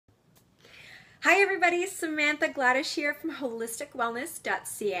Hi everybody, Samantha Gladish here from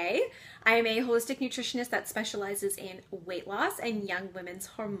holisticwellness.ca. I am a holistic nutritionist that specializes in weight loss and young women's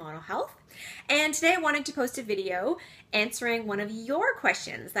hormonal health. And today I wanted to post a video answering one of your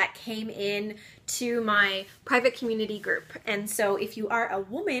questions that came in to my private community group. And so if you are a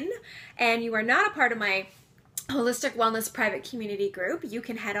woman and you are not a part of my Holistic Wellness private community group, you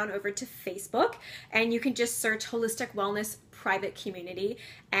can head on over to Facebook and you can just search Holistic Wellness private community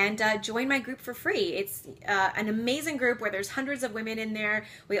and join my group for free. It's an amazing group where there's hundreds of women in there.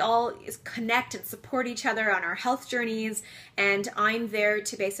 We all connect and support each other on our health journeys, and I'm there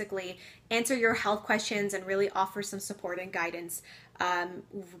to basically answer your health questions and really offer some support and guidance,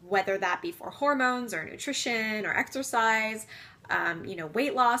 whether that be for hormones or nutrition or exercise,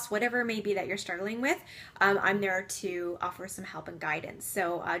 weight loss, whatever it may be that you're struggling with. I'm there to offer some help and guidance.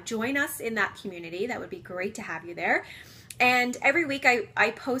 So join us in that community. That would be great to have you there. And every week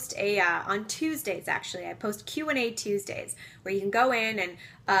I post on Tuesdays, actually, I post Q&A Tuesdays where you can go in and,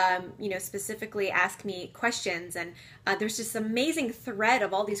 specifically ask me questions. And there's this amazing thread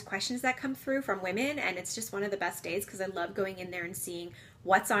of all these questions that come through from women. And it's just one of the best days because I love going in there and seeing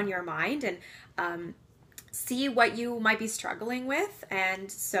what's on your mind and see what you might be struggling with. And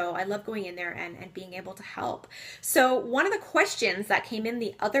so I love going in there and being able to help. So one of the questions that came in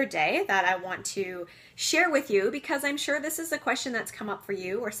the other day that I want to share with you, because I'm sure this is a question that's come up for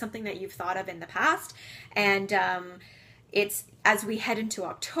you or something that you've thought of in the past. And it's as we head into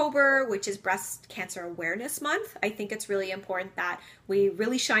October, which is Breast Cancer Awareness Month, I think it's really important that we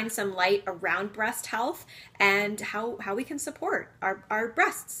really shine some light around breast health and how we can support our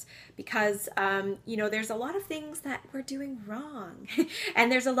breasts. Because, there's a lot of things that we're doing wrong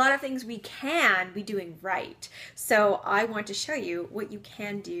and there's a lot of things we can be doing right. So I want to show you what you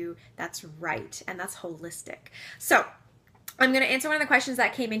can do that's right and that's holistic. So I'm going to answer one of the questions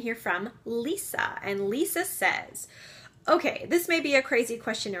that came in here from Lisa. And Lisa says, okay, this may be a crazy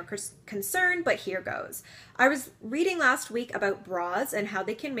question or concern, but here goes. I was reading last week about bras and how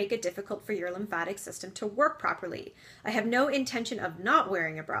they can make it difficult for your lymphatic system to work properly. I have no intention of not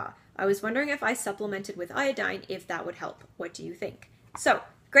wearing a bra. I was wondering if I supplemented with iodine, if that would help. What do you think? So,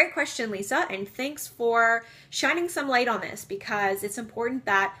 great question, Lisa, and thanks for shining some light on this because it's important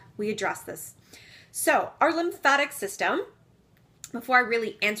that we address this. So, our lymphatic system, before I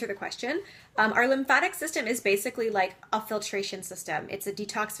really answer the question, our lymphatic system is basically like a filtration system. It's a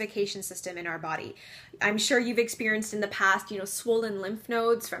detoxification system in our body. I'm sure you've experienced in the past, swollen lymph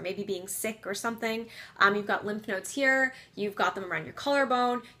nodes from maybe being sick or something. You've got lymph nodes here, you've got them around your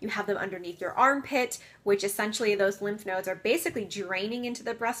collarbone, you have them underneath your armpit, which essentially those lymph nodes are basically draining into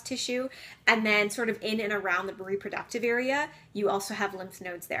the breast tissue, and then sort of in and around the reproductive area, you also have lymph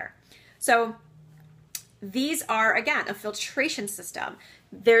nodes there. So these are, again, a filtration system.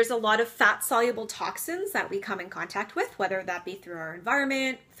 There's a lot of fat-soluble toxins that we come in contact with, whether that be through our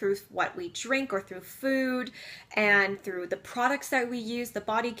environment, through what we drink, or through food, and through the products that we use, the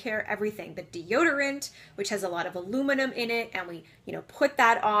body care, everything. The deodorant, which has a lot of aluminum in it, and we, put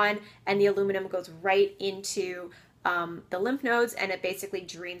that on, and the aluminum goes right into the lymph nodes, and it basically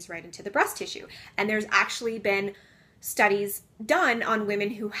drains right into the breast tissue. And there's actually been studies done on women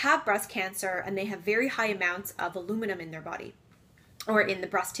who have breast cancer and they have very high amounts of aluminum in their body or in the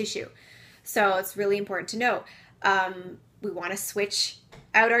breast tissue. So it's really important to know. We want to switch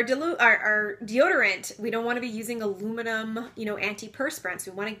out our deodorant. We don't want to be using aluminum, antiperspirants.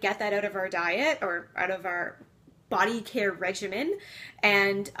 We want to get that out of our diet or out of our body care regimen,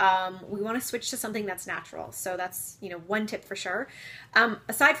 and we want to switch to something that's natural. So that's, one tip for sure.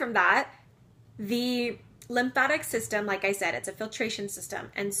 Aside from that, the lymphatic system, like I said, it's a filtration system.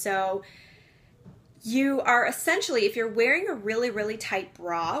 And so you are essentially, if you're wearing a really, really tight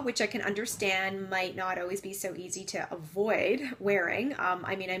bra, which I can understand might not always be so easy to avoid wearing.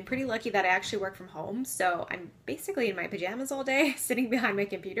 I'm pretty lucky that I actually work from home. So I'm basically in my pajamas all day, sitting behind my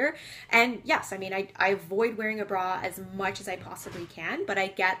computer. And yes, I avoid wearing a bra as much as I possibly can, but I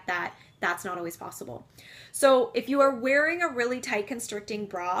get that that's not always possible. So if you are wearing a really tight constricting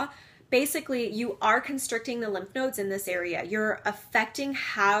bra, basically, you are constricting the lymph nodes in this area. You're affecting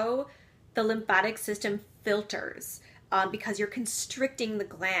how the lymphatic system filters because you're constricting the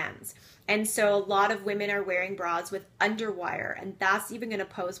glands. And so a lot of women are wearing bras with underwire, and that's even going to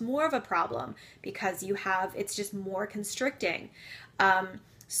pose more of a problem because it's just more constricting.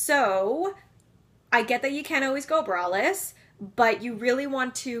 So I get that you can't always go braless, but you really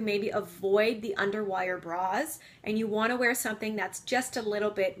want to maybe avoid the underwire bras, and you want to wear something that's just a little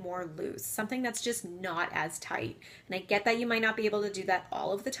bit more loose, something that's just not as tight. And I get that you might not be able to do that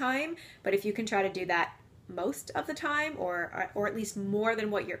all of the time, but if you can try to do that most of the time, or at least more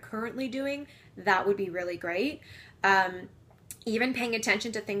than what you're currently doing, that would be really great. Even paying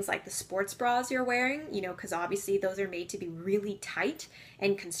attention to things like the sports bras you're wearing, you know, because obviously those are made to be really tight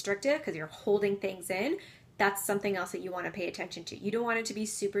and constrictive because you're holding things in. That's something else that you want to pay attention to. You don't want it to be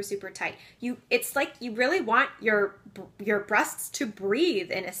super, super tight. It's like you really want your breasts to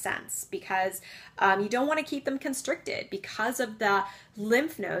breathe in a sense, because you don't want to keep them constricted because of the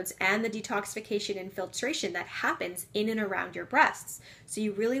lymph nodes and the detoxification and filtration that happens in and around your breasts. So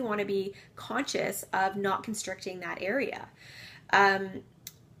you really want to be conscious of not constricting that area.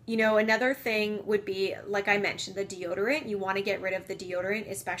 You know, another thing would be, like I mentioned, the deodorant. You want to get rid of the deodorant,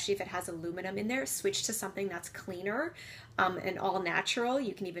 especially if it has aluminum in there. Switch to something that's cleaner and all natural.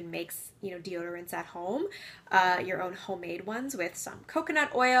 You can even make, you know, deodorants at home, your own homemade ones with some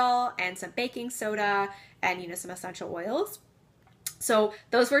coconut oil and some baking soda and, you know, some essential oils. So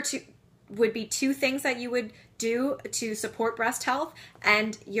those would be two things that you would do to support breast health.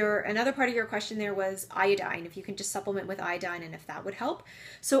 And another part of your question there was iodine, if you can just supplement with iodine and if that would help.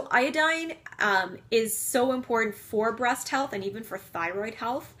 So iodine is so important for breast health and even for thyroid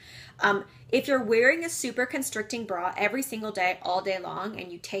health. If you're wearing a super constricting bra every single day, all day long,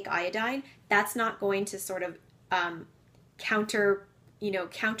 and you take iodine, that's not going to sort of counterbalance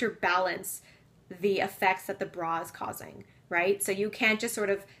the effects that the bra is causing, right? So you can't just sort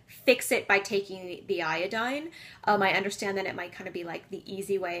of fix it by taking the iodine. I understand that it might kind of be like the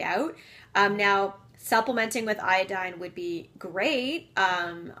easy way out. Now, supplementing with iodine would be great.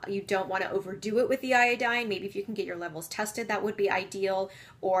 You don't want to overdo it with the iodine. Maybe if you can get your levels tested, that would be ideal.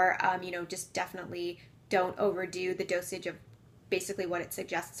 Or, you know, just definitely don't overdo the dosage of basically what it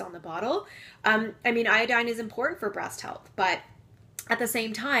suggests on the bottle. I mean, iodine is important for breast health, but at the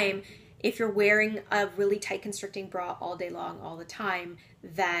same time, if you're wearing a really tight constricting bra all day long, all the time,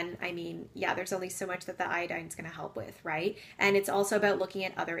 then, I mean, yeah, there's only so much that the iodine is going to help with, right? And it's also about looking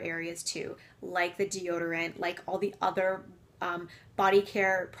at other areas too, like the deodorant, like all the other body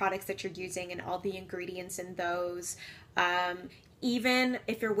care products that you're using and all the ingredients in those. Even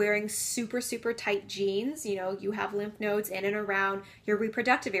if you're wearing super, super tight jeans, you know, you have lymph nodes in and around your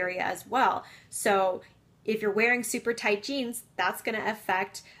reproductive area as well. So if you're wearing super tight jeans, that's going to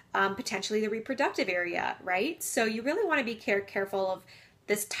affect potentially the reproductive area, right? So you really want to be careful of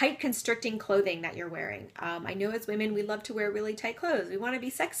this tight constricting clothing that you're wearing. I know as women, we love to wear really tight clothes. We want to be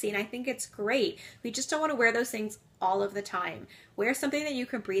sexy, and I think it's great. We just don't want to wear those things all of the time. Wear something that you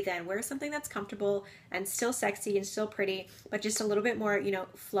can breathe in. Wear something that's comfortable and still sexy and still pretty, but just a little bit more, you know,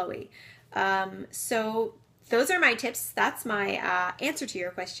 flowy. So those are my tips. That's my answer to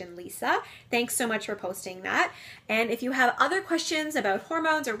your question, Lisa. Thanks so much for posting that. And if you have other questions about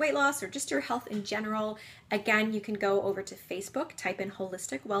hormones or weight loss or just your health in general, again, you can go over to Facebook, type in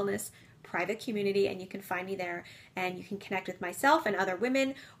Holistic Wellness Private Community, and you can find me there, and you can connect with myself and other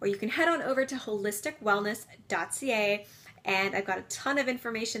women, or you can head on over to holisticwellness.ca, and I've got a ton of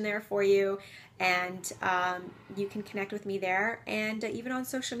information there for you. And you can connect with me there, and even on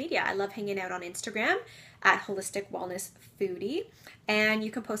social media. I love hanging out on Instagram at Holistic Wellness Foodie, and you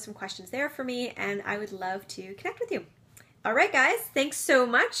can post some questions there for me, and I would love to connect with you. All right, guys, thanks so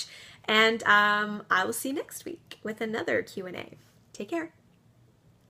much, and I will see you next week with another Q&A. Take care.